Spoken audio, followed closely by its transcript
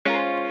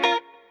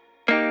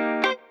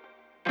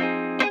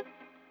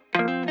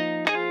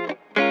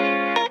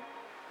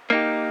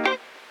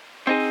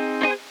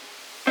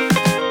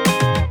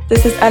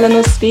This is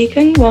Eleanor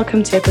speaking.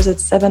 Welcome to episode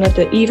 7 of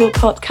the EWOR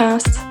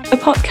podcast, a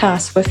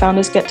podcast where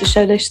founders get to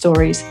share their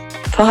stories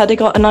for how they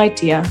got an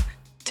idea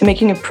to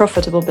making a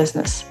profitable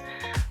business.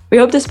 We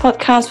hope this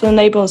podcast will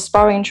enable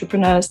aspiring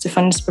entrepreneurs to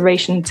find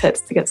inspiration and tips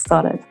to get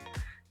started.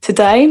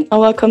 Today, I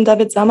welcome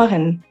David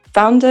Zamarin,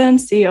 founder and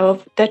CEO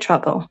of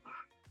DetraPel.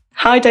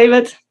 Hi,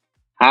 David.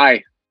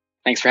 Hi.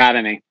 Thanks for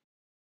having me.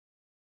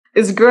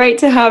 It's great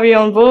to have you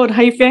on board.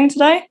 How are you feeling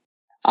today?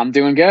 I'm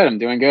doing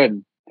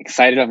good.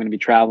 Excited. I'm going to be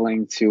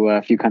traveling to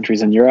a few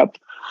countries in Europe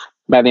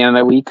by the end of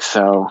the week.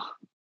 So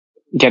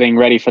getting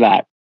ready for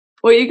that.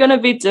 What are you going to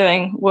be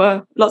doing?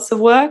 Lots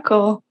of work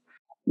or?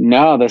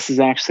 No, this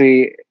is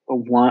actually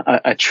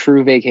a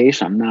true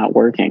vacation. I'm not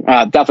working.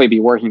 I'll definitely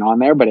be working on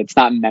there, but it's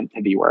not meant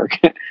to be work.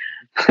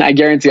 I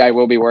guarantee I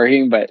will be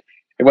working, but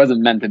it wasn't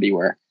meant to be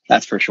work.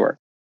 That's for sure.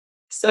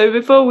 So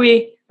before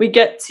we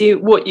get to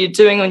what you're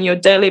doing on your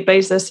daily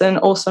basis and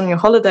also on your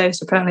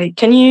holidays, apparently,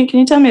 can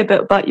you tell me a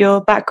bit about your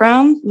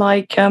background,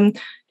 like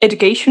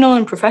educational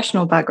and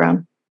professional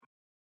background?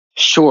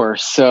 Sure.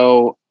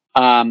 So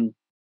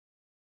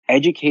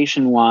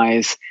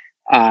education-wise,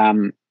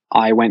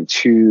 I went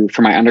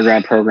for my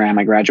undergrad program,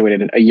 I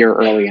graduated a year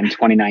early in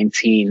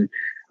 2019,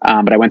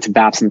 but I went to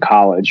Babson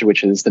College,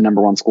 which is the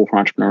 #1 school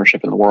for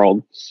entrepreneurship in the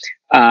world.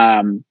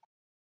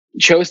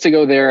 Chose to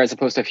go there as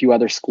opposed to a few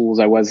other schools.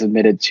 I was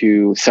admitted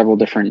to several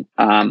different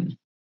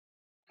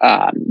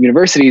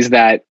universities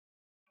that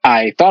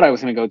I thought I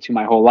was going to go to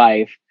my whole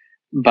life,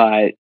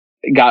 but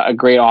got a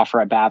great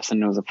offer at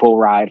Babson. It was a full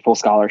ride, full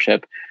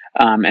scholarship.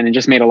 And it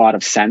just made a lot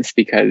of sense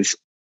because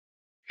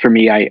for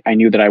me, I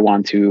knew that I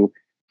wanted to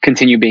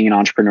continue being an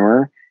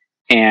entrepreneur.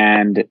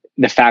 And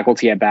the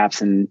faculty at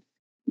Babson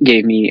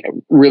gave me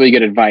really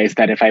good advice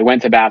that if I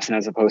went to Babson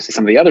as opposed to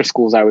some of the other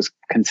schools I was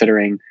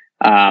considering,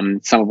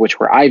 some of which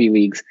were Ivy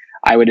Leagues,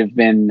 I would have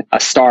been a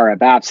star at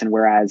Babson,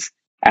 whereas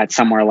at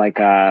somewhere like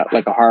a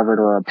Harvard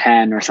or a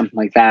Penn or something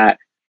like that,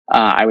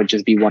 I would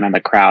just be one in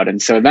the crowd.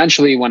 And so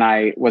eventually when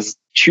I was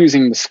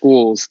choosing the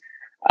schools,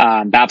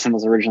 Babson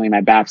was originally my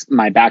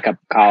backup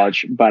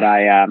college, but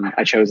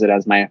I chose it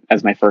as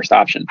my first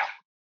option.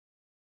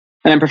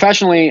 And then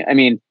professionally, I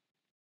mean,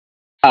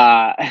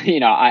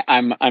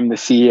 I'm the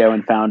CEO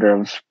and founder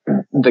of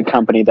the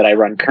company that I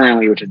run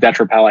currently, which is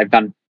DetraPel. I've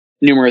done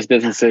numerous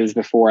businesses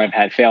before. I've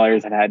had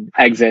failures, I've had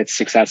exits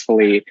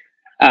successfully.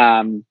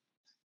 So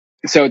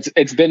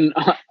it's been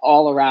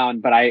all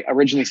around, but I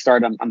originally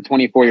started, I'm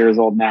 24 years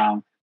old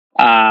now.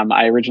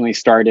 I originally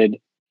started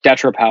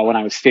DetraPel when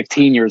I was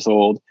 15 years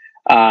old,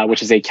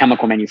 which is a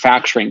chemical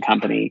manufacturing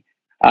company,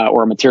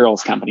 or a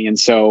materials company. And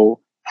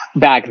so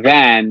back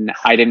then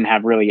I didn't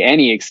have really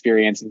any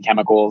experience in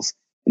chemicals.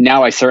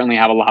 Now I certainly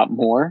have a lot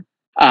more.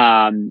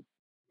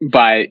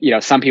 But,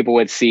 some people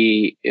would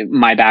see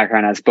my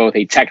background as both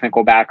a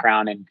technical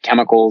background in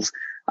chemicals,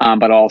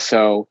 but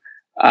also,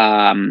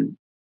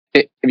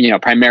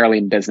 primarily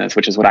in business,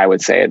 which is what I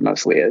would say it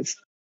mostly is.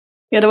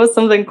 Yeah, there was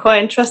something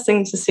quite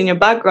interesting to see in your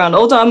background.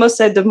 Although I must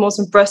say the most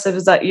impressive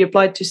is that you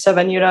applied to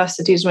 7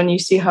 universities when you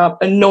see how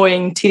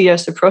annoying,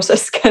 tedious the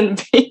process can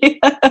be.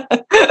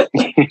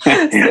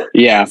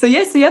 Yeah. So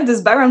you have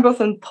this background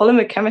both in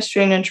polymer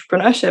chemistry and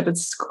entrepreneurship.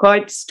 It's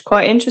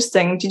quite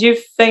interesting. Did you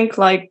think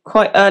like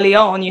quite early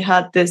on you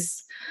had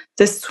this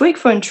tweak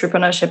for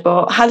entrepreneurship,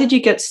 or how did you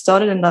get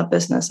started in that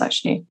business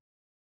actually?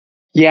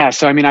 Yeah.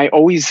 So, I mean, I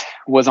always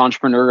was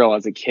entrepreneurial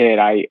as a kid.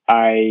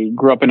 I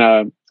grew up in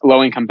a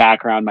low-income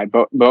background.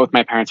 Both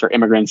my parents are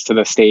immigrants to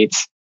the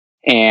States.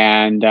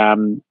 And,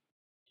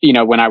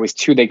 when I was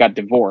 2, they got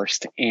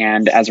divorced.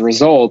 And as a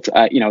result,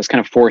 I was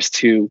kind of forced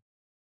to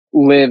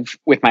live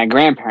with my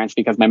grandparents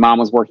because my mom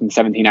was working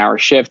 17-hour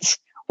shifts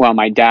while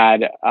my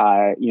dad,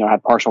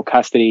 had partial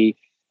custody.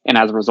 And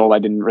as a result, I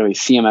didn't really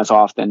see him as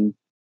often.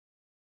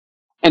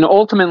 And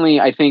ultimately,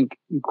 I think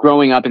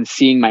growing up and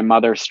seeing my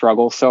mother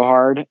struggle so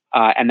hard,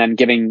 and then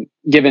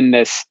given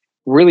this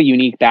really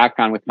unique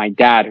background with my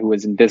dad, who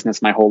was in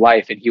business my whole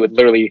life, and he would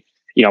literally,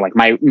 like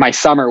my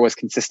summer was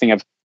consisting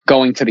of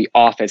going to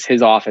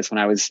his office when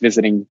I was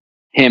visiting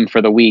him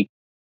for the week.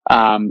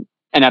 And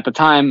at the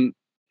time,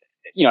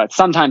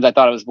 sometimes I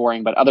thought it was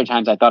boring, but other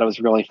times I thought it was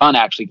really fun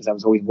actually, because I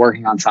was always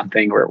working on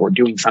something or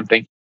doing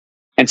something.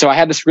 And so I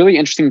had this really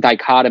interesting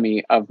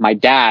dichotomy of my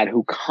dad,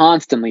 who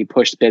constantly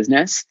pushed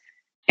business.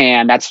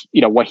 And that's,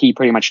 what he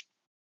pretty much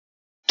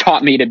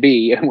taught me to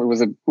be,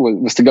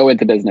 was to go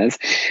into business.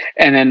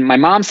 And then my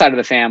mom's side of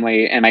the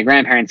family, and my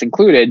grandparents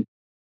included,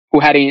 who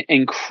had an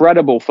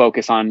incredible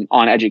focus on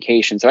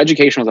education. So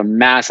education was a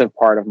massive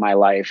part of my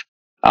life,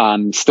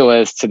 still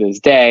is to this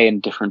day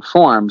in different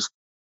forms.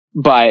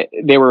 But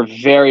they were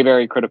very,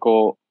 very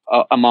critical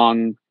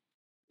among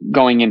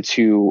going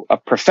into a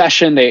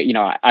profession.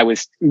 I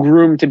was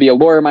groomed to be a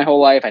lawyer my whole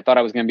life. I thought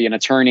I was going to be an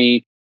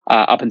attorney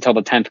up until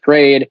the 10th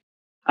grade.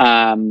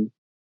 And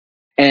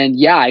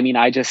yeah, I mean,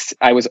 I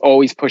was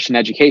always pushed in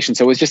education.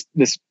 So it was just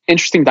this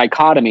interesting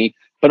dichotomy.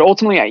 But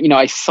ultimately,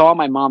 I saw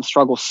my mom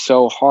struggle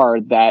so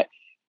hard that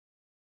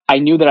I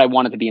knew that I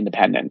wanted to be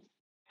independent.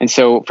 And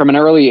so from an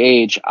early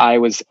age, I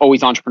was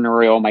always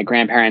entrepreneurial. My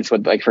grandparents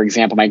would, like, for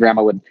example, my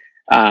grandma would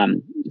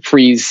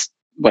freeze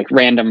like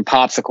random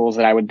popsicles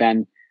that I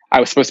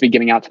was supposed to be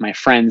giving out to my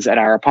friends at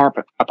our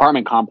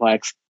apartment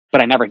complex,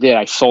 but I never did.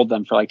 I sold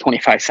them for like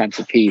 25 cents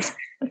a piece.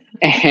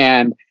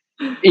 And,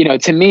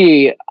 to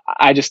me,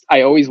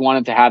 I always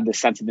wanted to have this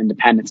sense of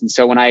independence. And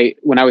so when I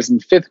was in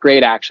fifth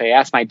grade, actually, I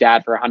asked my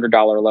dad for $100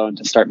 loan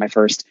to start my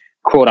first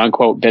quote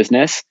unquote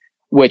business,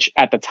 which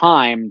at the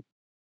time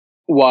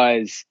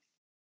was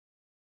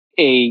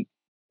I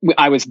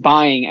was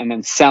buying and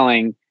then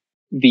selling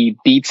the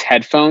Beats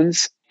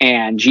headphones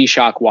and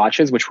G-Shock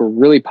watches, which were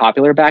really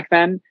popular back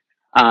then.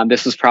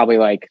 This was probably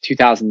like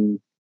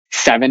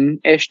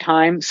 2007-ish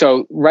time.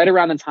 So right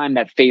around the time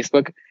that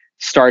Facebook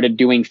started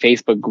doing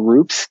Facebook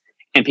groups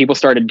and people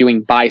started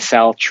doing buy,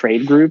 sell,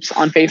 trade groups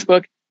on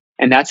Facebook.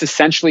 And that's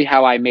essentially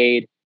how I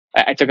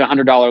took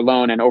 $100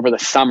 loan, and over the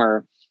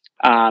summer,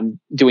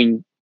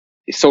 doing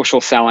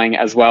social selling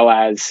as well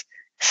as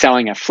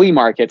selling at flea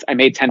markets, I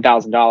made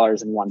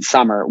 $10,000 in one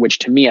summer, which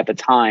to me at the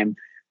time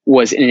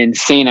was an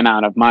insane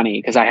amount of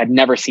money because I had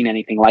never seen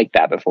anything like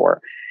that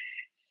before.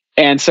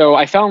 And so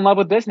I fell in love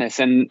with business.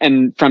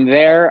 And from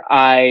there,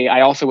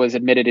 I also was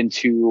admitted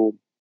into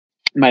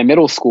my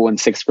middle school in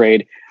sixth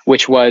grade,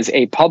 which was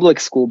a public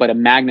school, but a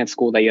magnet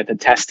school that you have to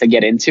test to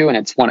get into. And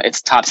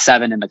it's top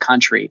 7 in the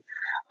country.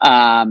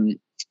 And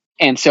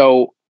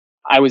so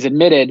I was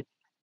admitted,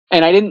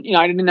 and I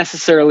didn't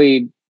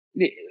necessarily,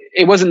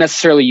 it wasn't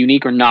necessarily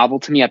unique or novel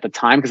to me at the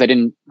time because I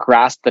didn't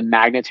grasp the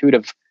magnitude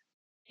of,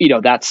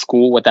 that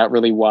school, what that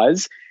really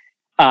was.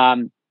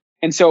 And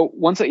so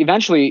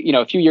eventually,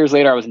 a few years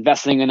later, I was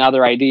investing in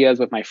other ideas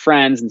with my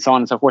friends and so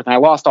on and so forth. And I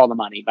lost all the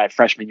money by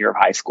freshman year of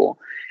high school.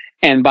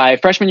 And by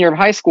freshman year of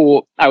high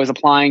school, I was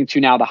applying to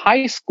now the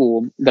high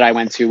school that I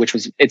went to,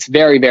 it's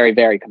very, very,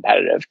 very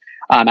competitive.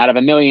 Out of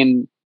 1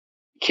 million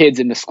kids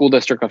in the school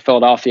district of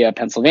Philadelphia,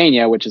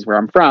 Pennsylvania, which is where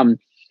I'm from,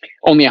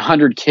 only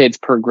 100 kids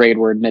per grade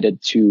were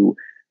admitted to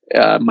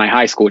my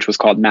high school, which was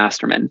called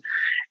Masterman.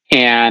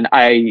 And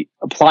I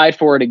applied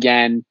for it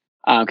again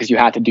because you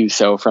had to do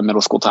so from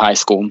middle school to high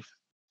school.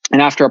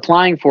 And after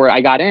applying for it,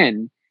 I got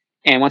in.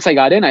 And once I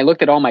got in, I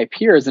looked at all my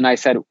peers and I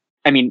said,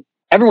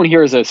 everyone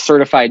here is a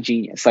certified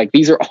genius. Like,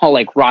 these are all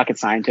like rocket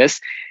scientists.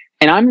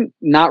 And I'm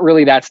not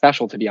really that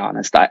special, to be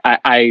honest.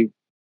 I'm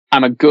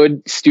a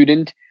good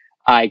student.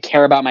 I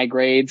care about my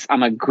grades.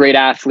 I'm a great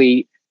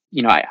athlete.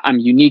 I'm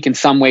unique in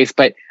some ways,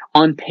 but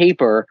on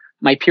paper,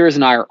 my peers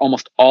and I are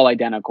almost all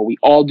identical. We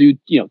all do,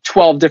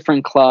 12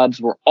 different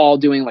clubs. We're all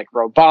doing like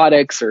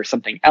robotics or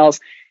something else.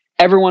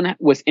 Everyone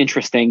was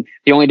interesting.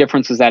 The only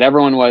difference was that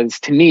everyone was,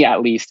 to me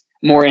at least,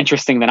 more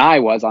interesting than I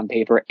was on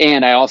paper.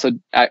 And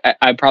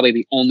I'm probably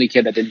the only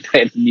kid that didn't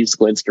play a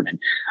musical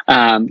instrument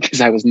because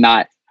I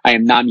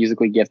am not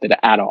musically gifted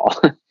at all.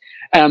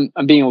 I'm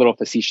being a little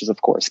facetious,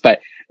 of course,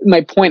 but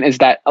my point is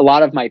that a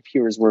lot of my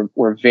peers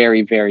were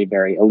very, very,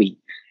 very elite.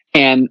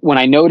 And when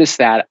I noticed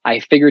that, I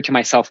figured to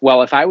myself,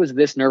 well, if I was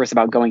this nervous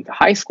about going to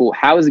high school,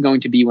 how is it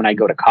going to be when I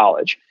go to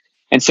college?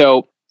 And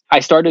so I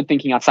started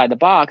thinking outside the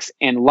box.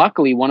 And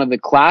luckily, one of the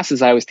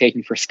classes I was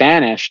taking for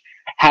Spanish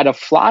had a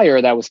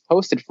flyer that was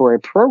posted for a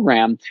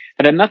program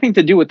that had nothing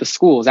to do with the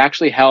school. It was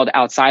actually held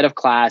outside of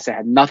class. It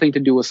had nothing to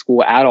do with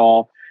school at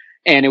all.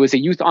 And it was a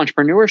youth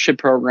entrepreneurship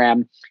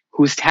program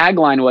whose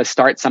tagline was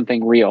 "Start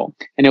Something Real."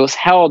 And it was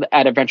held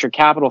at a venture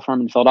capital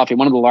firm in Philadelphia,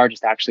 one of the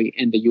largest actually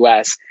in the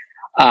US.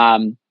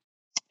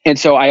 And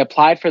so I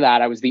applied for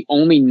that. I was the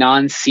only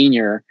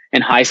non-senior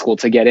in high school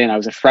to get in. I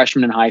was a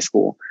freshman in high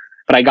school.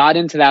 But I got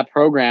into that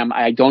program.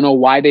 I don't know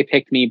why they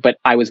picked me, but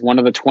I was one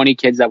of the 20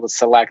 kids that was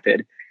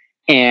selected.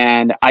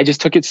 And I just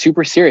took it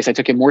super serious. I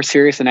took it more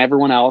serious than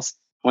everyone else.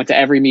 I went to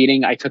every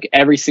meeting. I took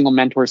every single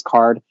mentor's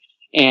card.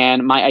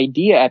 And my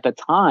idea at the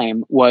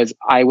time was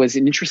I was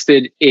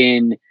interested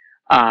in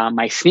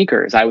my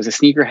sneakers. I was a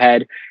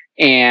sneakerhead,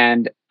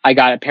 and I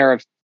got a pair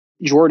of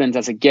Jordans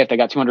as a gift. I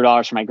got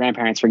 $200 from my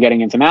grandparents for getting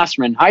into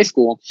Masterman High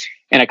School.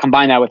 And I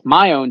combined that with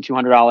my own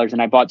 $200,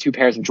 and I bought 2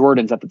 pairs of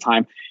Jordans at the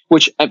time,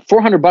 which at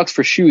 $400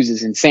 for shoes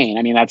is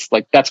insane.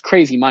 That's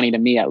crazy money to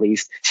me, at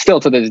least. Still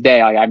to this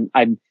day,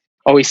 I'm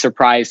always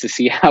surprised to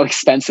see how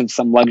expensive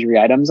some luxury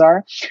items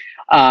are,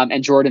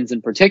 and Jordans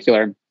in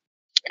particular.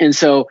 And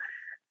so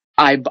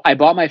I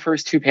bought my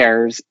first 2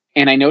 pairs,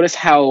 and I noticed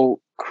how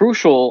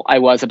crucial I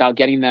was about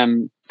getting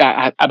them,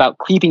 about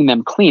keeping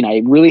them clean.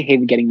 I really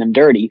hated getting them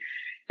dirty.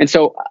 And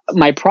so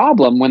my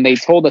problem when they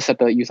told us at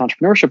the youth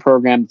entrepreneurship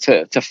program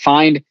to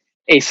find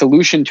a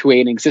solution to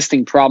an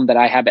existing problem that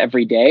I have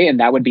every day, and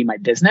that would be my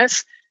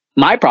business,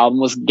 my problem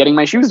was getting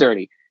my shoes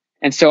dirty.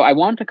 And so I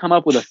wanted to come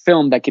up with a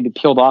film that could be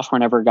peeled off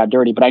whenever it got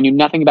dirty, but I knew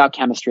nothing about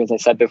chemistry, as I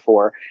said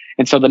before.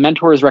 And so the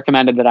mentors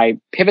recommended that I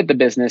pivot the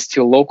business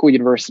to a local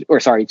university,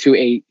 to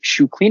a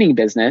shoe cleaning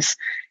business,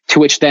 to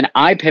which then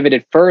I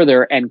pivoted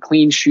further and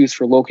cleaned shoes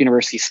for local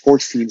university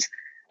sports teams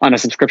on a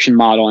subscription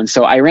model. And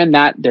so I ran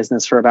that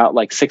business for about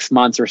like 6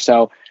 months or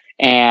so.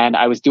 And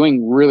I was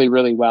doing really,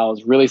 really well. I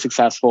was really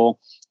successful.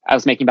 I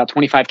was making about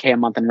 $25K a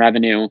month in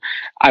revenue.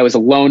 I was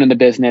alone in the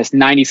business,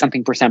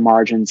 90-something%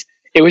 margins.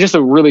 It was just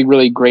a really,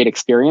 really great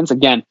experience.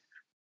 Again,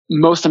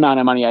 most amount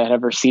of money I had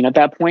ever seen at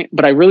that point,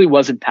 but I really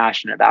wasn't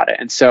passionate about it.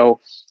 And so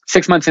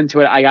 6 months into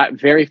it, I got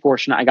very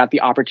fortunate. I got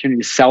the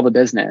opportunity to sell the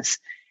business.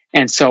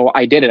 And so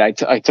I did it.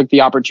 I took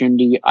the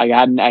opportunity. I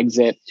had an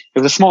exit. It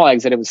was a small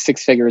exit. It was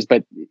six figures,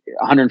 but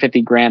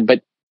 150 grand.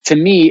 But to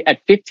me,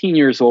 at 15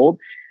 years old,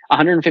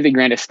 150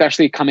 grand,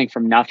 especially coming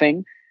from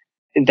nothing,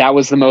 that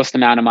was the most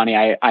amount of money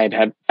I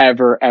had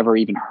ever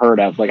even heard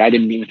of. Like, I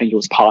didn't even think it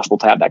was possible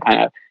to have that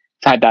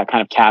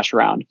kind of cash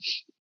around.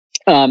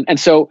 And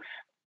so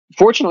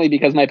fortunately,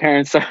 because my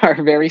parents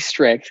are very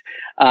strict,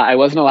 I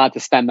wasn't allowed to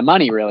spend the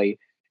money really.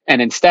 And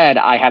instead,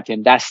 I had to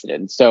invest it.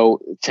 And so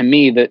to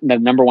me, the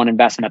number one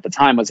investment at the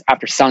time was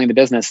after selling the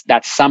business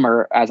that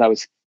summer, as I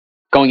was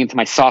going into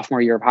my sophomore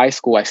year of high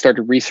school, I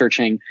started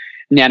researching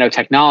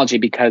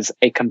nanotechnology because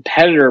a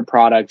competitor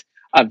product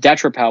of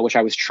DetraPel, which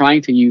I was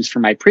trying to use for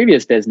my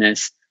previous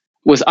business,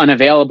 was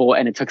unavailable.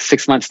 And it took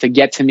 6 months to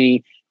get to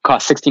me,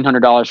 cost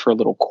 $1,600 for a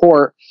little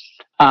quart.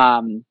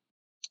 And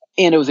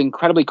it was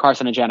incredibly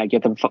carcinogenic. You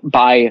have to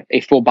buy a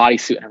full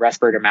bodysuit and a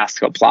respirator mask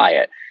to apply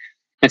it.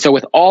 And so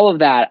with all of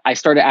that, I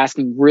started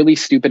asking really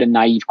stupid and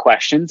naive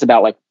questions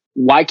about, like,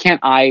 why can't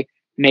I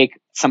make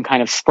some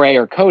kind of spray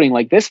or coating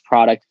like this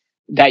product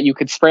that you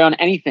could spray on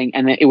anything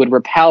and then it would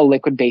repel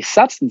liquid-based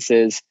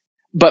substances,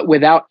 but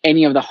without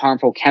any of the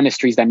harmful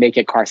chemistries that make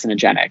it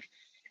carcinogenic.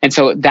 And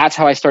so that's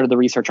how I started the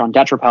research on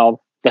DetraPel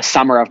the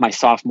summer of my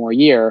sophomore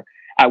year,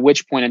 at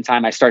which point in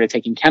time I started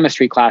taking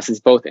chemistry classes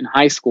both in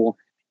high school.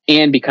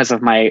 And because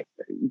of my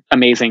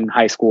amazing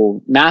high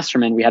school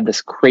mastermind, we had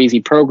this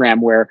crazy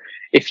program where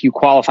if you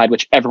qualified,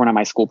 which everyone at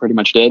my school pretty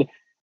much did,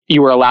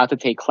 you were allowed to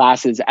take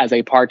classes as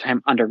a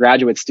part-time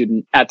undergraduate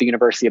student at the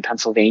University of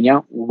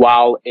Pennsylvania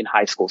while in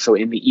high school. So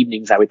in the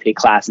evenings, I would take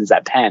classes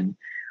at Penn.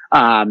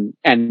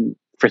 And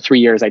for 3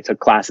 years, I took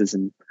classes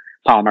in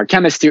polymer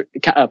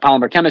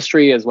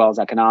chemistry, as well as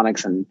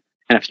economics and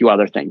a few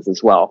other things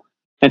as well.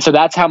 And so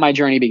that's how my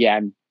journey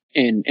began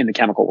in the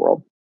chemical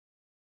world.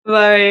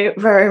 Very,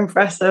 very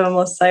impressive, I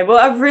must say.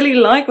 What I really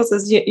like was,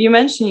 as you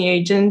mentioned,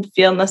 you didn't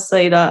feel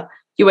necessarily that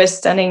you were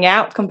standing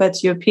out compared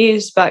to your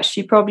peers, but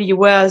actually probably you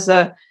were as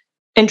a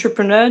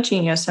entrepreneur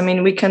genius. I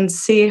mean, we can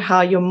see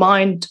how your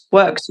mind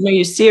works. You know,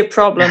 you see a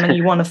problem and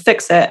you want to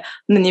fix it,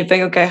 and then you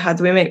think, okay, how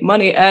do we make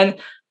money? And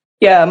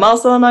yeah,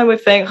 Marcel and I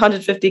would think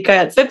 150K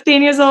at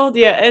 15 years old.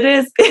 Yeah, it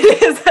is.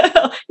 It is.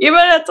 Even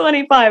at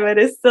 25, it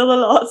is still a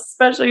lot,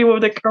 especially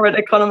with the current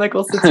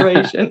economical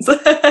situations.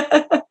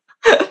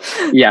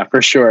 Yeah,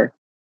 for sure.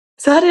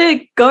 So how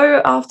did it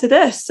go after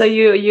this? So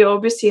you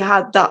obviously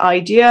had that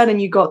idea and then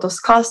you got those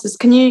classes.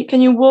 Can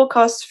you walk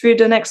us through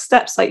the next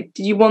steps? Like,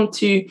 did you want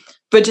to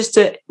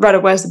register right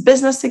away as a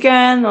business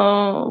again,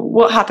 or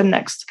what happened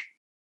next?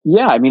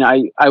 Yeah, I mean,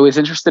 I was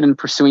interested in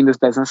pursuing this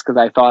business because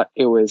I thought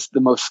it was the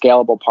most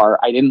scalable part.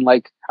 I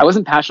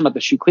wasn't passionate about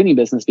the shoe cleaning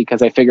business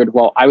because I figured,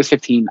 well, I was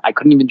 15, I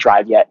couldn't even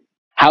drive yet.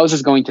 How is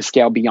this going to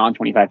scale beyond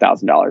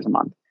 $25,000 a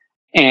month?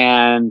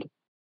 And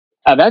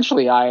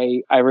eventually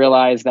I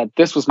realized that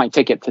this was my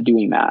ticket to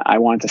doing that. I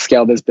wanted to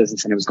scale this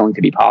business and it was going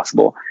to be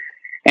possible.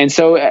 And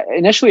so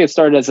initially it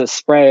started as a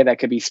spray that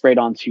could be sprayed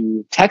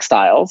onto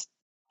textiles.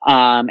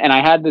 And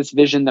I had this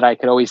vision that I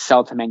could always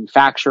sell to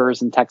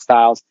manufacturers and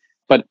textiles,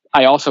 but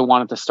I also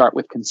wanted to start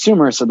with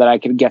consumers so that I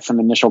could get some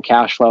initial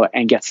cash flow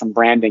and get some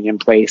branding in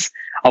place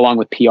along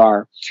with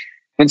PR.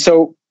 And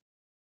so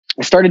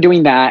I started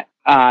doing that,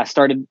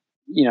 advertising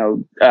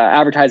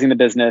the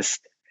business.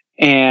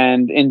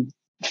 And in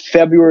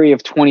February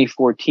of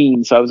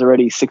 2014, so I was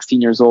already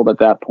 16 years old at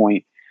that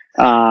point.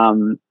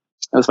 It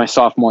was my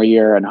sophomore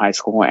year in high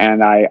school,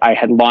 and I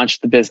had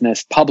launched the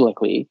business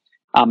publicly.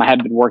 I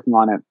had been working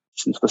on it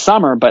since the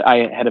summer, but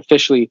I had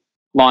officially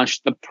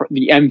launched the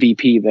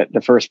MVP,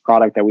 the first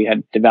product that we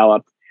had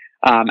developed,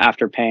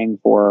 after paying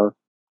for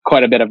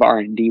quite a bit of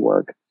R&D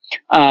work.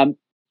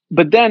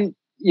 But then,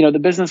 the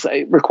business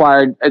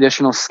required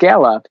additional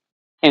scale up,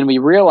 and we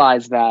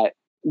realized that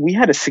we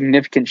had a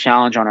significant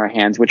challenge on our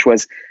hands, which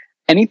was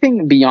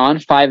anything beyond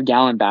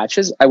 5-gallon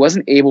batches, I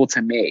wasn't able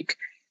to make.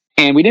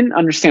 And we didn't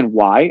understand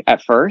why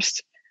at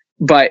first,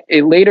 but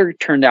it later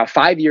turned out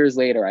 5 years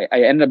later,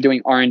 I ended up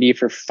doing R&D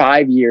for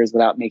 5 years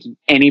without making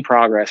any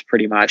progress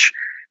pretty much.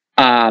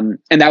 And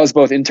that was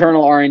both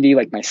internal R&D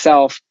like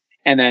myself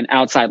and then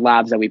outside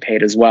labs that we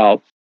paid as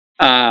well.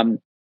 And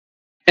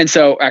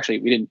so actually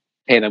we didn't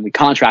pay them. We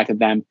contracted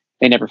them.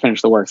 They never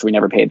finished the work, so we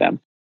never paid them.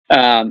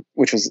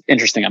 Which was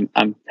interesting.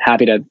 I'm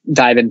happy to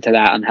dive into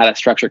that on how to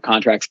structure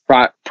contracts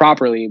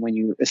properly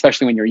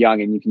especially when you're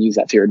young and you can use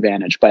that to your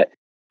advantage. But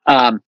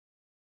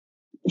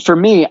for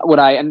me, what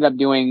I ended up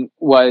doing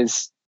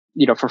was,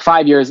 for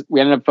 5 years, we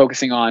ended up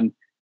focusing on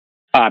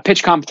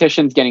pitch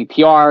competitions, getting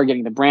PR,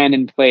 getting the brand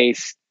in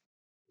place,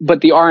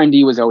 but the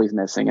R&D was always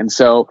missing. And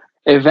so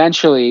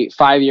eventually,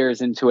 5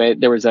 years into it,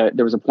 there was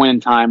a point in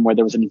time where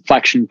there was an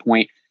inflection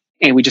point.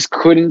 And we just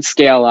couldn't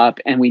scale up,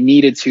 and we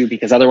needed to,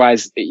 because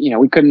otherwise,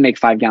 we couldn't make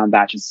 5-gallon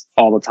batches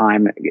all the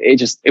time.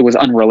 It was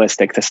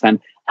unrealistic to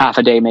spend half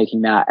a day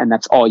making that, and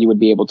that's all you would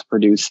be able to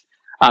produce.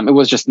 It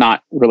was just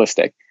not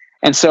realistic.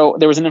 And so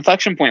there was an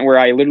inflection point where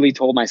I literally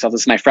told myself,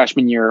 this is my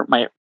freshman year,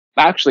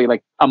 actually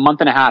like a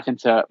month and a half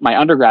into my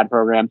undergrad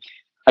program,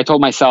 I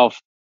told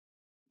myself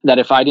that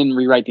if I didn't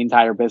rewrite the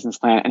entire business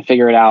plan and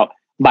figure it out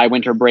by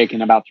winter break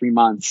in about 3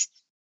 months,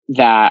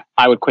 that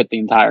I would quit the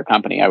entire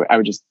company. I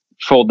would just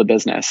fold the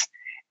business.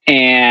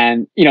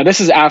 And, this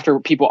is after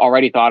people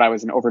already thought I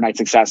was an overnight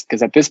success,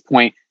 because at this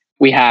point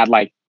we had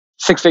like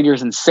 6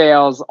 figures in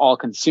sales, all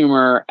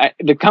consumer.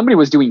 The company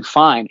was doing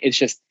fine. It's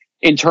just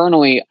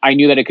internally, I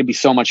knew that it could be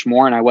so much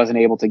more and I wasn't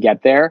able to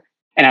get there.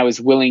 And I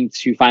was willing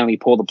to finally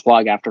pull the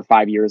plug after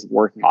 5 years of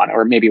working on it,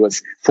 or maybe it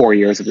was 4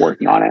 years of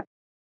working on it.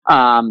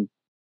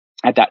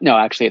 At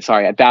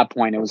that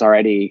point, it was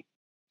already,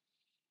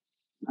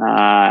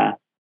 it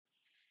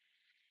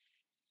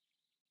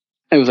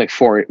was like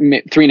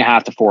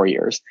 3.5 to 4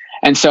 years.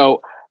 And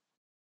so,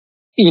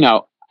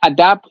 at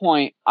that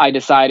point, I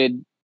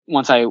decided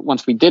once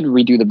we did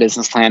redo the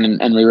business plan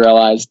and I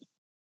realized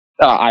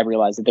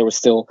that there was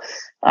still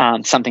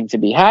something to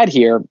be had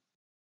here.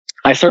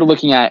 I started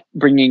looking at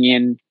bringing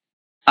in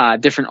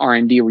different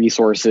R&D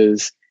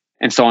resources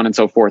and so on and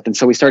so forth. And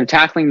so we started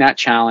tackling that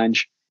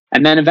challenge.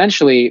 And then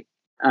eventually,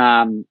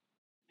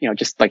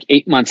 just like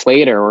 8 months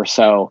later or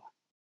so,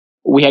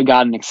 we had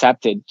gotten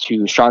accepted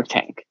to Shark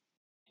Tank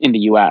in the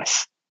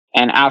US.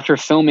 And after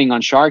filming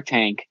on Shark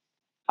Tank,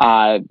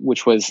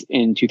 which was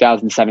in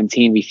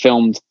 2017, we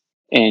filmed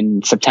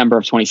in September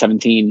of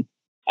 2017.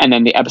 And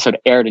then the episode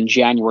aired in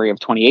January of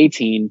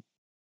 2018.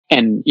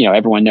 And,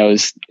 everyone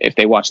knows, if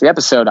they watch the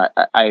episode,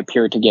 I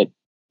appeared to get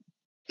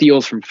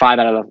deals from 4 out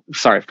of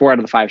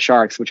the 5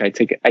 sharks, which I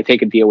take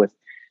a deal with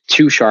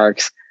 2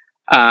 sharks.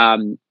 But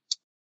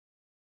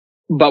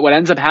what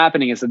ends up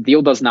happening is the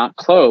deal does not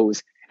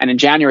close. And in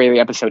January, the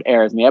episode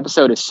airs. And the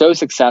episode is so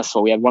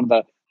successful. We had one of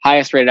the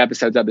highest rated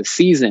episodes of the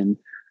season,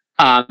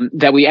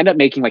 that we end up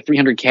making like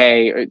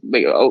 $300K,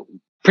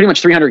 pretty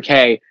much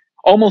 $300K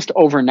almost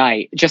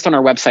overnight, just on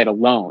our website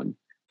alone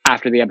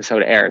after the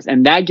episode airs.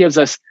 And that gives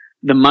us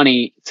the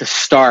money to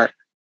start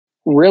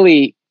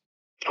really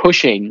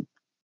pushing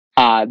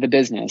the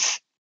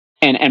business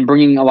and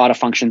bringing a lot of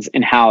functions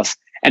in-house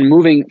and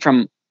moving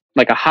from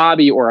like a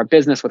hobby or a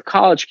business with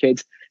college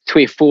kids to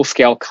a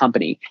full-scale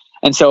company.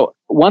 And so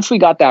once we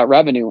got that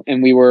revenue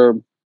and we were,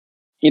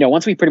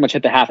 once we pretty much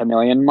hit the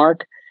 $500,000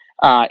 mark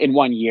in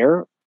 1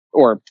 year,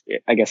 or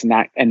I guess in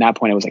that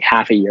point, it was like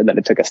half a year that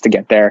it took us to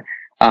get there,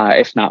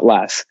 if not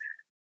less.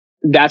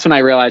 That's when I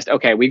realized,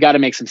 okay, we've got to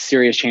make some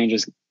serious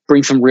changes,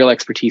 bring some real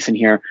expertise in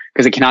here,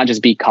 because it cannot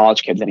just be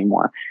college kids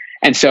anymore.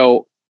 And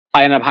so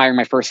I ended up hiring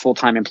my first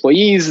full-time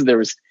employees. There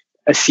was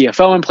a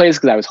CFO in place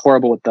because I was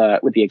horrible with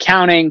the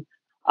accounting.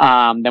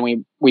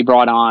 Then we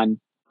brought on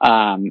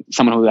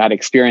someone who had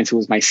experience, who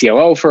was my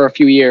COO for a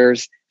few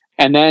years.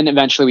 And then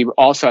eventually we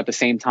also, at the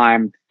same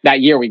time, that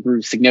year we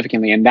grew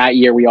significantly. And that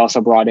year we also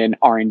brought in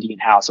R&D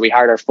in-house. So we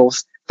hired our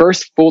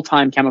first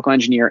full-time chemical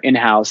engineer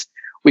in-house.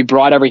 We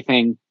brought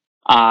everything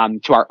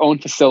to our own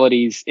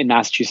facilities in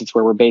Massachusetts,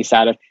 where we're based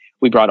out of.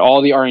 We brought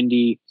all the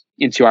R&D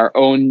into our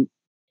own,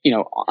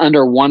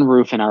 under one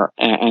roof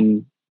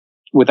and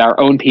with our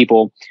own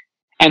people.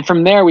 And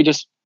from there, we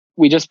just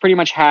pretty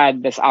much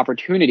had this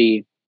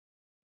opportunity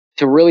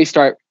to really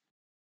start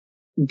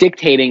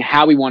dictating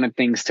how we wanted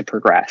things to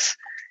progress.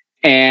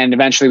 And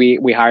eventually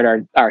we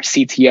hired our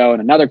CTO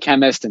and another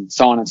chemist and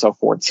so on and so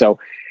forth. So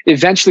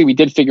eventually we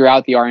did figure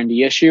out the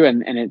R&D issue.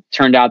 And it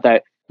turned out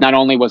that not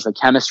only was the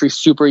chemistry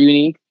super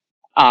unique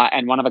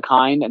and one of a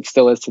kind, and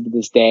still is to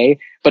this day,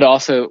 but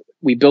also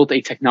we built a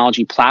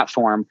technology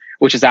platform,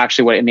 which is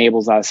actually what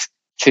enables us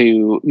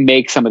to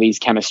make some of these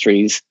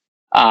chemistries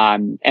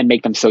and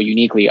make them so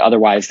uniquely.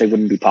 Otherwise, they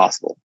wouldn't be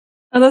possible.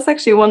 And that's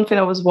actually one thing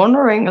I was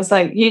wondering. It's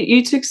like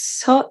you took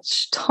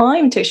such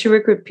time to actually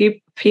recruit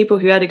people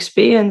who had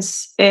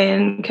experience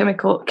in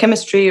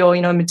chemistry or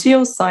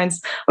material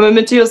science. I'm a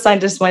material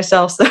scientist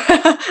myself, so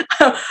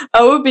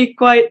I would be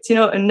quite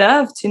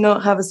unnerved to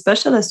not have a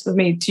specialist with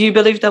me. Do you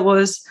believe that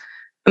was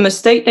a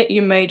mistake that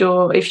you made,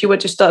 or if you were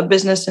to start a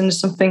business in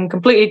something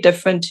completely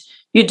different,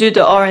 you do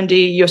the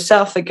R&D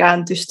yourself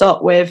again to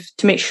start with,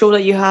 to make sure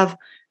that you have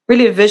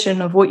really a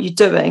vision of what you're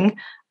doing?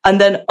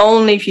 And then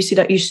only if you see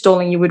that you're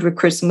stalling, you would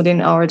recruit somebody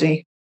in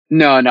R&D.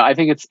 No, I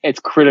think it's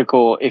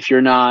critical, if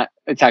you're not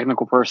a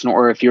technical person,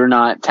 or if you're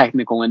not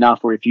technical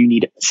enough, or if you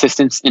need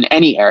assistance in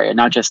any area,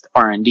 not just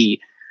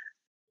R&D,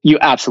 you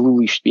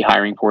absolutely should be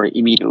hiring for it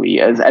immediately,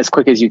 as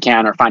quick as you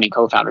can, or finding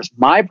co-founders.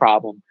 My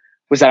problem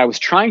was that I was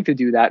trying to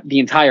do that the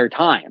entire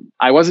time.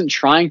 I wasn't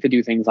trying to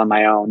do things on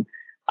my own.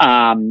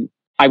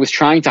 I was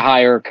trying to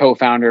hire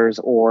co-founders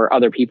or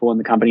other people in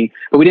the company,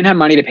 but we didn't have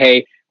money to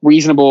pay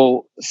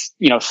reasonable,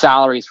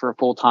 salaries for a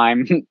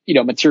full-time,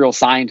 material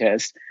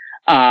scientist.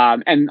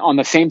 And on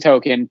the same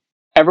token,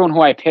 everyone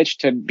who I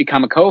pitched to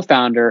become a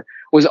co-founder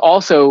was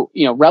also,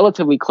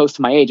 relatively close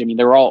to my age. I mean,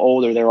 they were all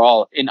older. They were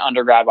all in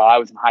undergrad while I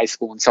was in high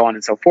school, and so on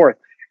and so forth.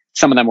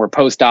 Some of them were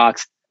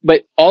postdocs,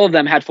 but all of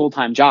them had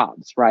full-time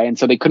jobs, right? And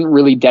so they couldn't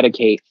really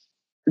dedicate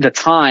the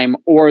time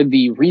or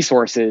the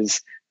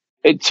resources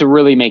to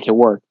really make it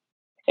work.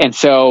 And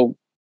so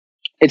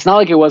it's not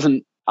like it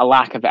wasn't a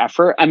lack of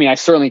effort. I mean, I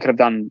certainly could have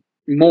done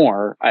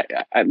more.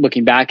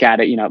 Looking back at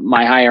it,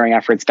 my hiring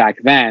efforts back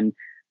then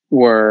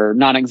were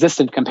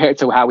non-existent compared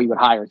to how we would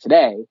hire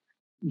today,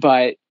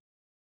 but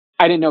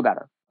I didn't know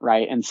better,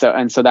 right? And so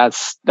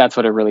that's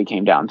what it really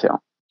came down to.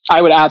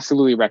 I would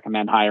absolutely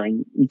recommend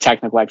hiring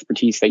technical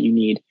expertise that you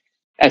need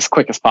as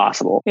quick as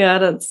possible. Yeah,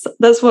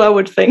 that's what I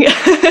would think.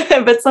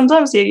 But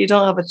sometimes you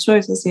don't have a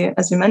choice,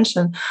 as you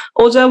mentioned.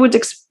 Although I would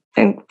expect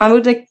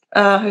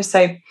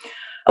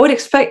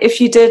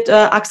if you did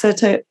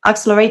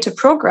accelerator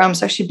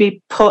programs, actually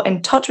be put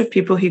in touch with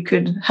people who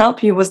could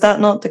help you. Was that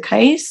not the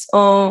case,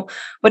 or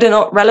were they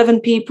not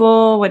relevant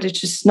people? Were they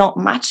just not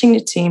matching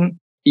the team?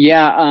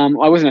 Yeah,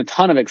 I was in a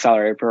ton of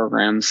accelerator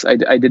programs.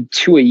 I did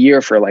 2 a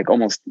year for like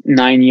almost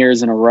 9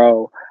 years in a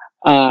row.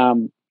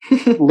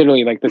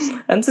 Literally like this.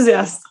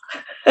 Enthusiast.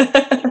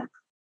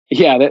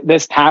 Yeah,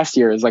 this past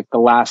year is like the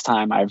last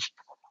time I've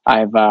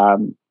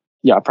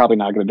probably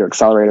not going to do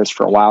accelerators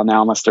for a while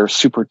now, unless they're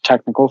super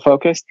technical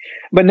focused.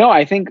 But no,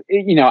 I think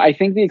the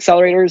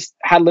accelerators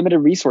had limited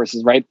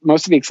resources, right?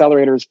 Most of the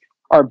accelerators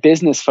are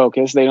business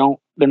focused. They're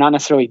not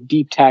necessarily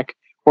deep tech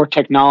or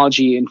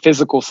technology and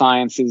physical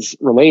sciences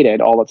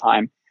related all the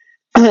time.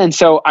 And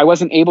so I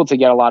wasn't able to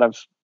get a lot of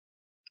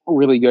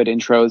really good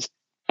intros.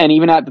 And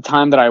even at the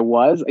time that I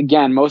was,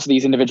 again, most of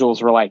these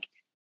individuals were like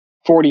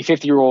 40,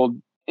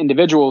 50-year-old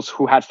individuals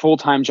who had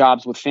full-time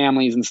jobs with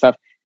families and stuff,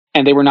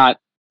 and they were not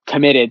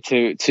committed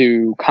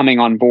to coming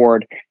on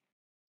board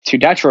to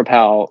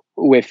DetraPel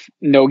with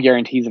no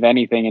guarantees of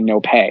anything and no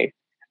pay,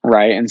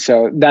 right? And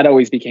so that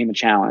always became a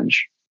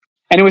challenge.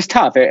 And it was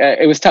tough.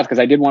 It was tough because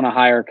I did want to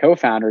hire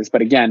co-founders,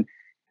 but again,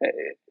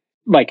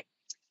 like,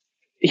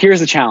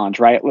 here's the challenge,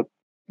 right? Look,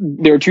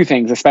 there are two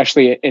things,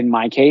 especially in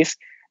my case,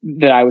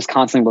 that I was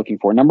constantly looking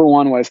for. Number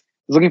one was I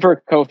was looking for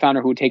a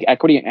co-founder who would take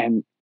equity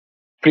and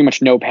pretty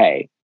much no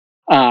pay.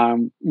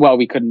 Well,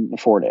 we couldn't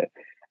afford it.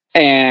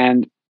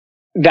 And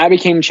that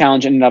became a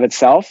challenge in and of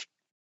itself.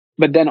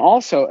 But then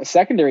also a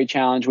secondary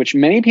challenge, which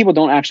many people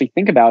don't actually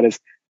think about, is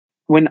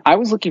when I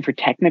was looking for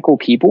technical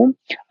people,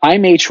 I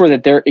made sure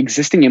that their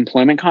existing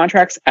employment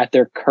contracts at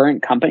their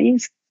current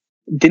companies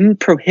didn't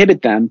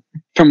prohibit them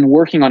from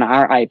working on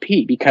our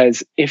IP.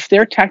 Because if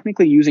they're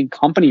technically using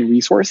company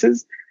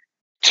resources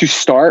to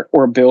start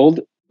or build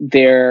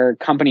their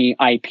company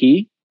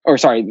IP,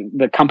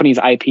 the company's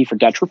IP for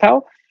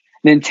DetraPel,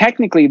 then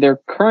technically their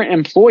current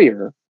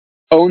employer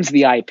owns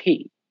the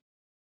IP.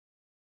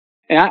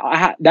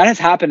 And that has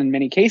happened in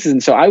many cases.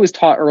 And so I was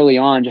taught early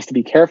on just to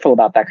be careful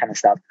about that kind of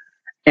stuff.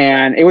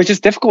 And it was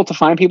just difficult to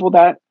find people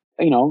that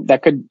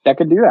could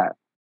do that.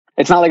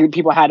 It's not like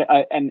people had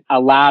a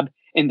lab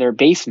in their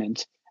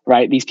basement,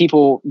 right? These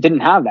people didn't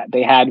have that.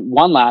 They had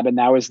one lab, and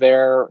that was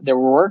their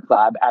work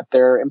lab at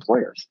their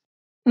employers.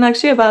 And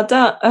actually, about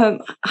that,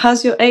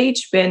 has your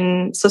age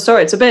been? So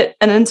sorry, it's a bit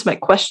an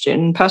intimate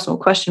question, personal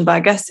question, but I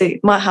guess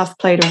it might have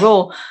played a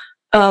role.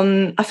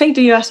 I think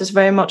the US is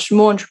very much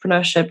more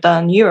entrepreneurship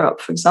than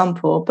Europe, for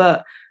example.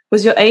 But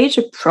was your age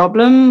a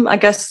problem? I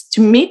guess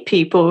to meet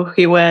people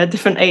who were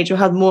different age or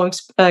had more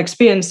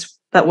experience,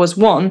 that was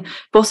one.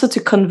 But also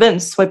to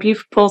convince, why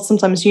people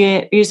sometimes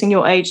using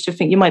your age to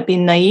think you might be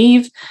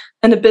naive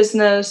in a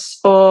business,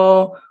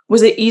 or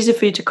was it easy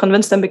for you to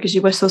convince them because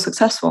you were so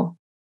successful?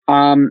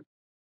 I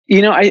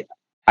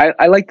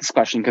like this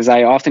question because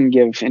I often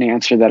give an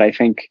answer that I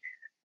think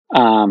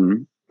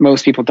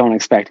most people don't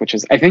expect, which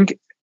is I think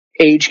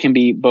age can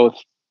be both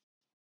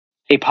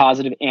a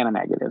positive and a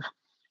negative.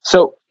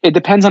 So it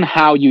depends on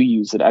how you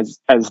use it as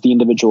the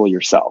individual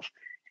yourself.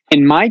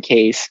 In my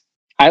case,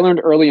 I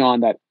learned early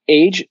on that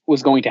age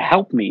was going to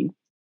help me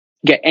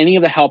get any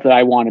of the help that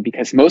I wanted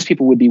because most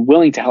people would be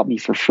willing to help me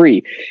for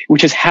free,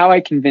 which is how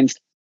I convinced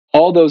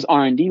all those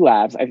R&D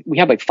labs. We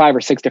had like 5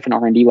 or 6 different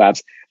R&D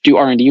labs do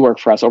R&D work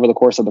for us over the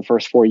course of the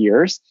first 4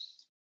 years.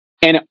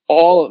 And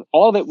all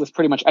of it was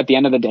pretty much at the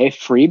end of the day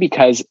free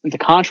because the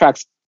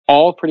contracts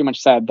all pretty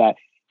much said that,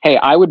 hey,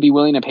 I would be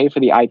willing to pay for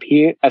the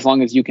IP as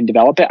long as you can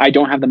develop it. I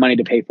don't have the money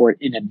to pay for it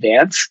in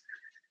advance.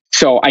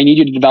 So I need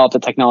you to develop the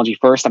technology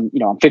first. I'm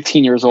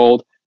 15 years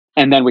old,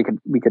 and then we could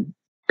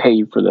pay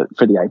you for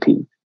the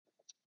IP.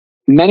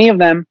 Many of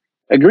them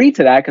agreed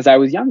to that because I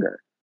was younger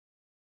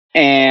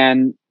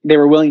and they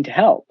were willing to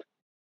help.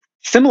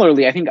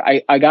 Similarly, I think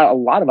I got a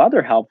lot of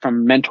other help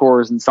from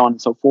mentors and so on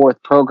and so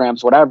forth,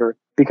 programs, whatever,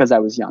 because I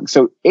was young.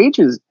 So age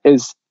is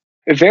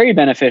very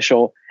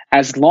beneficial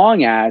as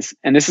long as,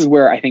 and this is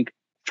where I think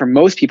for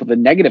most people, the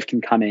negative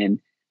can come in,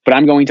 but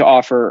I'm going to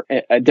offer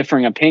a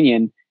differing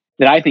opinion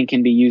that I think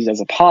can be used as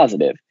a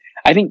positive.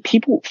 I think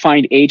people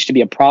find age to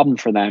be a problem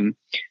for them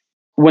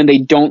when they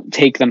don't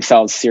take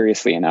themselves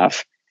seriously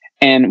enough.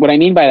 And what I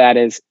mean by that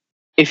is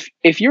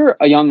if you're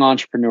a young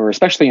entrepreneur,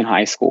 especially in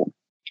high school,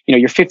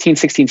 you're 15,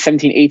 16,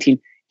 17, 18,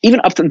 even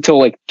up until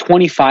like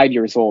 25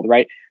 years old,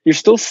 right? You're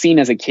still seen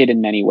as a kid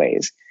in many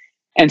ways.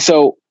 And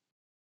so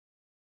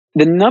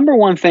the number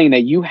one thing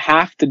that you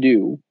have to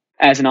do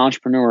as an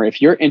entrepreneur,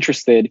 if you're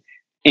interested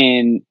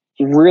in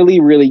really,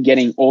 really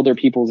getting older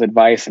people's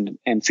advice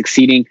and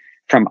succeeding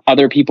from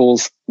other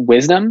people's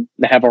wisdom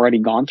that have already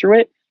gone through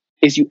it,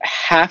 is you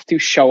have to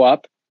show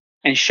up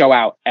and show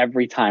out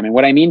every time. And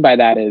what I mean by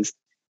that is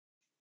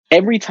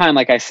every time,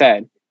 like I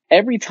said,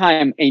 every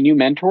time a new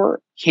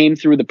mentor came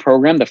through the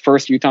program, the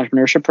first youth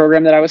entrepreneurship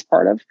program that I was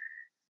part of,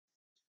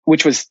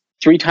 which was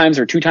 3 times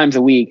or 2 times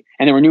a week,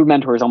 and there were new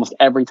mentors almost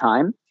every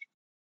time.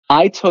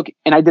 I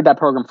did that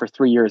program for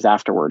 3 years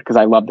afterward because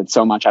I loved it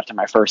so much after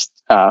my first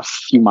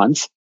few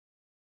months.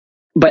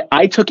 But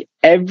I took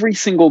every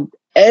single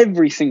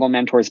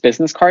mentor's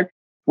business card,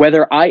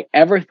 whether I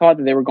ever thought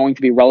that they were going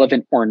to be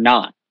relevant or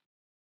not.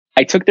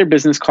 I took their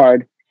business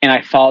card and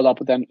I followed up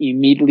with them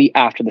immediately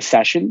after the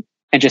session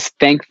and just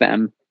thanked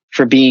them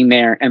for being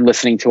there and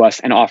listening to us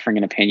and offering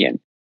an opinion.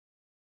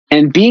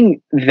 And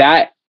being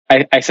that,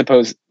 I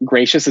suppose,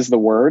 gracious is the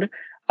word,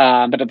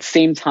 but at the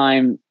same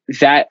time,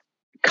 that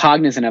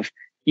cognizant of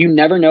you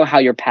never know how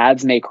your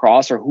paths may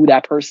cross or who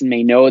that person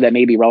may know that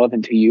may be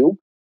relevant to you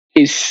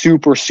is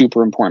super,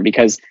 super important,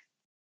 because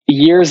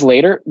years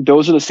later,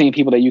 those are the same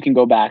people that you can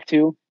go back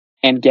to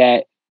and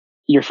get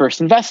your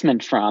first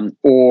investment from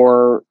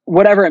or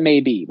whatever it may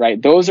be,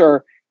 right? Those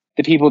are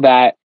the people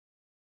that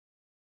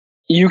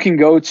you can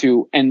go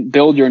to and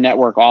build your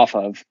network off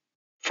of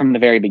from the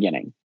very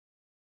beginning.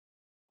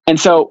 And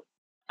so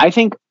I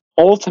think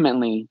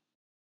ultimately,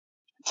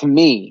 to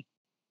me,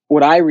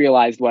 what I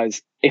realized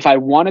was if I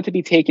wanted to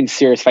be taken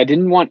serious, if I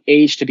didn't want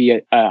age to be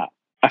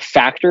a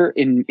factor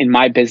in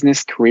my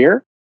business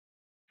career,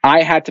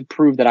 I had to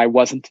prove that I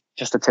wasn't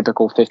just a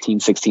typical 15,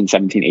 16,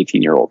 17,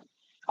 18-year-old.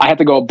 I had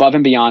to go above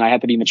and beyond. I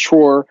had to be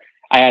mature.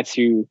 I had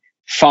to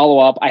follow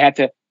up. I had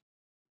to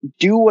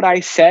do what I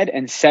said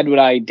and said what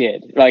I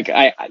did. Like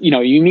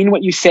you mean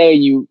what you say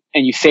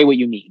and you say what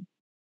you mean.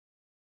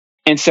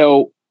 And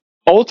so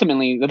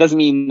ultimately, that doesn't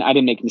mean I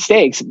didn't make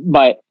mistakes,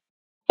 but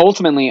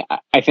ultimately,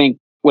 I think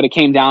what it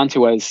came down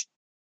to was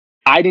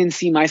I didn't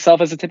see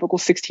myself as a typical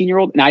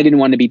 16-year-old, and I didn't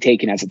want to be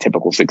taken as a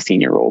typical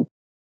 16-year-old.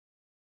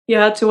 You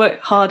had to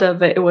work harder,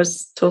 but it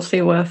was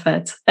totally worth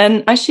it.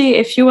 And actually,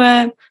 if you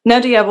were, now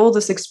that you have all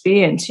this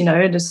experience,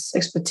 this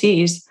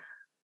expertise,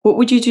 what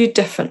would you do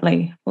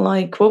differently?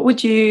 Like, what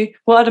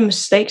are the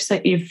mistakes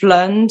that you've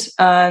learned?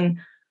 And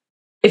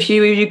if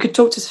you could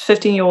talk to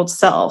 15-year-old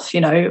self,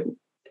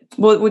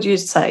 what would you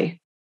say?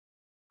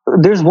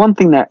 There's one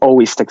thing that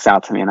always sticks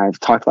out to me, and I've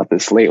talked about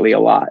this lately a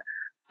lot.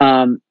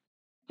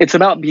 It's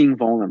about being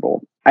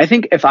vulnerable. I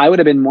think if I would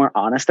have been more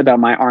honest about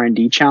my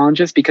R&D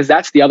challenges, because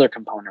that's the other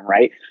component,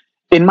 right?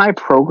 In my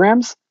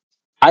programs,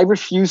 I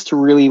refused to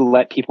really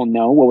let people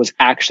know what was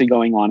actually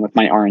going on with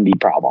my R&D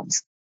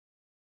problems.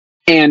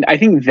 And I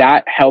think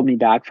that held me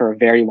back for a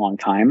very long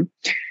time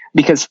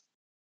because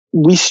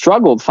we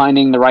struggled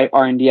finding the right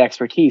R&D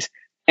expertise.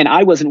 And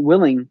I wasn't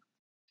willing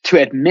to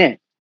admit,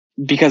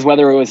 because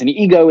whether it was an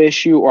ego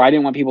issue or I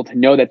didn't want people to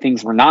know that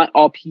things were not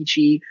all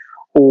peachy,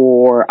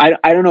 or I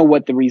don't know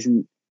what the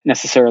reason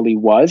necessarily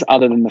was,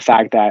 other than the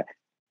fact that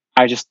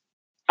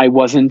I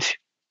wasn't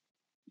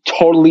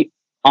totally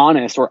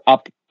honest or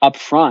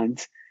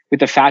upfront with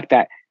the fact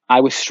that I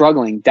was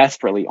struggling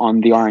desperately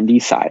on the R&D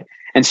side.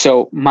 And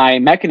so my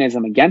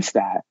mechanism against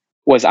that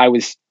was I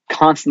was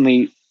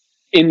constantly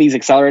in these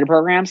accelerator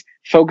programs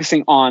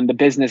focusing on the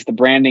business, the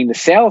branding, the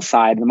sales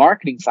side, the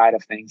marketing side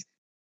of things.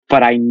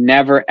 But I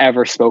never,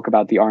 ever spoke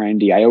about the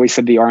R&D. I always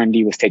said the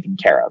R&D was taken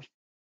care of.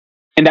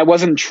 And that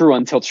wasn't true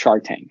until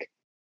Shark Tank.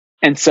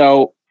 And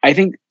so I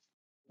think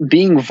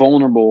being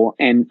vulnerable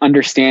and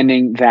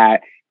understanding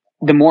that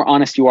the more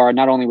honest you are,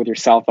 not only with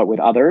yourself, but with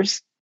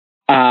others,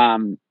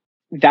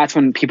 that's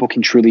when people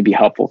can truly be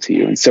helpful to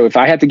you. And so if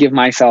I had to give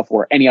myself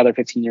or any other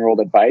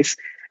 15-year-old advice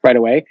right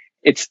away,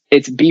 it's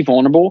be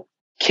vulnerable,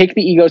 kick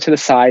the ego to the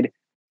side,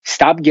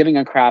 stop giving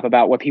a crap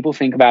about what people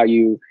think about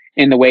you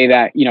in the way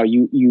that,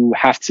 you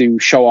have to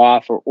show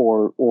off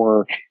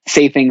or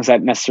say things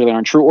that necessarily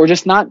aren't true, or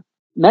just not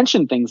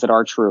mention things that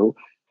are true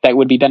that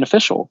would be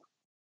beneficial.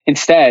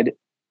 Instead,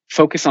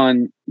 focus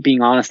on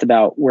being honest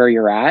about where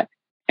you're at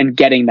and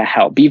getting the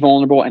help. Be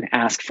vulnerable and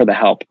ask for the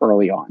help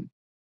early on.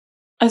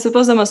 I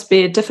suppose there must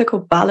be a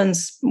difficult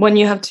balance when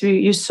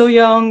you're so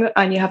young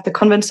and you have to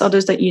convince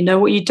others that you know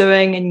what you're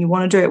doing and you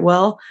want to do it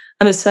well.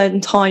 And at the same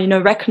time,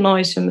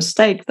 recognize your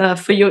mistake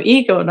for your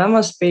ego. That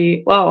must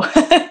be, wow,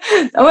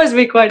 that must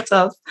be quite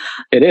tough.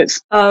 It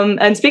is.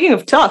 And speaking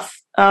of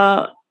tough,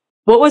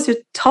 what was your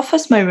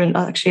toughest moment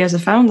actually as a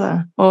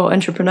founder or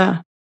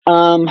entrepreneur?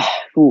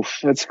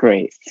 That's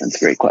great. That's a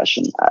great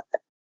question.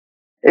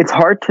 It's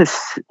hard to...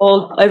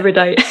 All every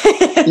day.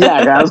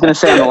 Yeah, I was going to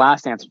say on the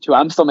last answer too,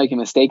 I'm still making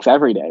mistakes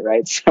every day,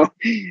 right? So,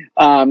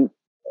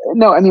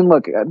 no, I mean,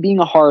 look, being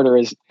a founder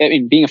is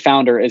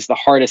the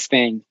hardest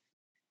thing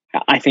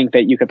I think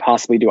that you could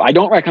possibly do. I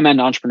don't recommend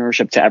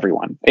entrepreneurship to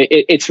everyone.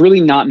 It's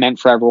really not meant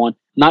for everyone.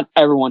 Not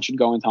everyone should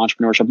go into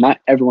entrepreneurship. Not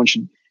everyone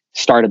should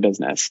start a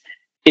business.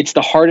 It's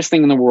the hardest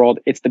thing in the world.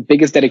 It's the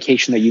biggest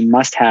dedication that you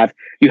must have.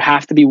 You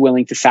have to be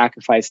willing to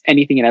sacrifice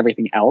anything and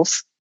everything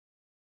else,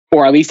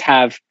 or at least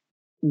have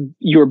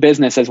your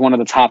business as one of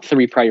the top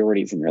 3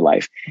 priorities in your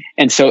life.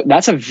 And so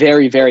that's a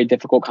very, very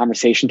difficult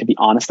conversation to be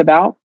honest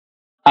about.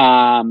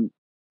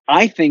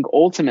 I think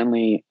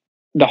ultimately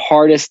the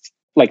hardest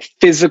like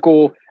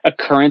physical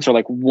occurrence or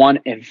like one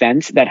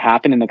event that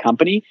happened in the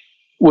company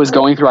was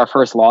going through our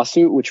first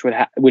lawsuit,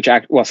 that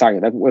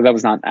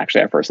was not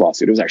actually our first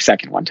lawsuit. It was our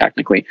second one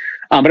technically.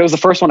 But it was the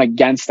first one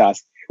against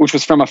us, which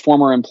was from a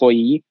former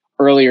employee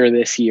earlier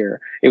this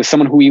year. It was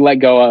someone who we let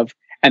go of,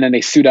 and then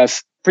they sued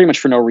us pretty much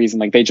for no reason.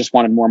 Like they just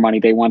wanted more money.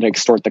 They wanted to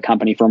extort the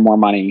company for more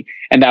money.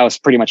 And that was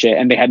pretty much it.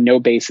 And they had no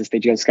basis. They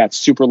just got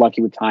super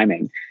lucky with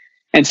timing.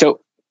 And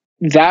so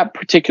that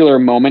particular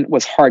moment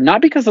was hard,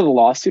 not because of the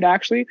lawsuit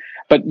actually,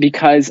 but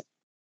because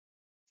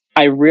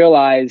I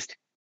realized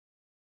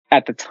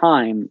at the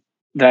time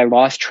that I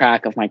lost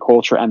track of my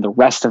culture and the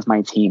rest of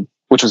my team,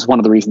 which was one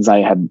of the reasons I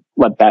had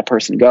let that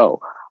person go.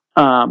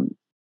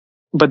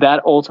 But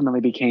that ultimately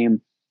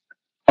became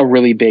a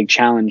really big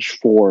challenge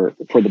for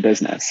the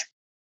business.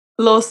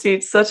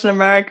 Lawsuits, such an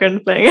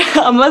American thing.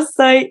 I must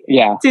say,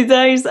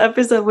 today's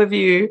episode with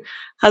you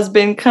has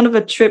been kind of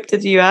a trip to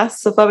the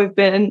US. So far, we've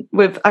been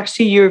with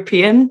actually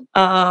European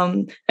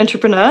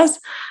entrepreneurs,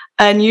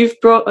 and you've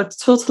brought a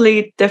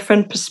totally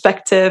different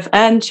perspective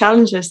and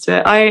challenges to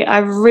it. I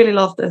really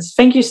love this.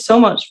 Thank you so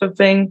much for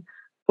being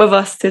with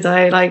us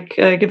today,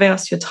 giving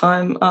us your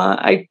time.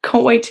 I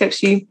can't wait to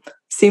actually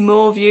see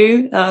more of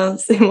you,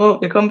 see more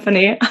of your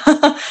company.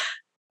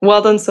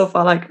 Well done so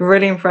far,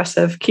 really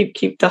impressive.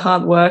 Keep the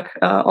hard work.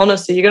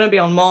 Honestly, you're going to be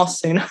on Mars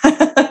soon.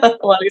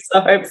 Well, at least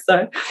I hope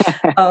so.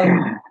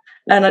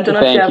 And I don't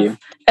know if you have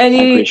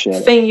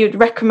anything you'd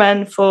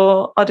recommend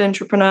for other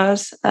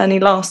entrepreneurs. Any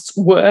last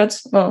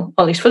words? Well,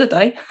 at least for the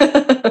day.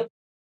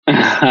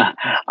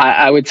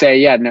 I would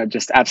say,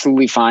 just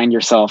absolutely find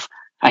yourself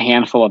a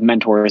handful of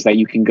mentors that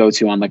you can go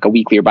to on like a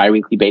weekly or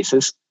bi-weekly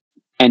basis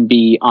and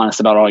be honest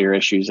about all your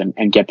issues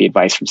and get the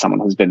advice from someone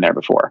who's been there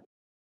before.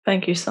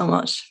 Thank you so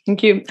much.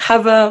 Thank you.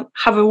 Have a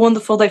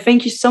wonderful day.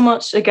 Thank you so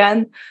much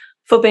again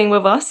for being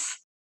with us.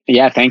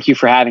 Yeah, thank you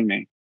for having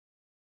me.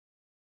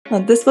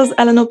 This was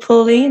Eleanor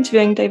Pooley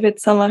interviewing David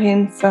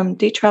Zamarin from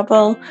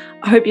DetraPel.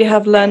 I hope you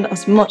have learned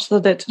as much as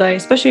I did today,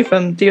 especially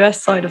from the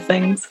US side of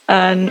things.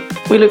 And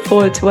we look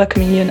forward to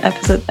welcoming you in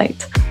episode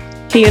 8.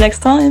 See you next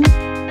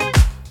time.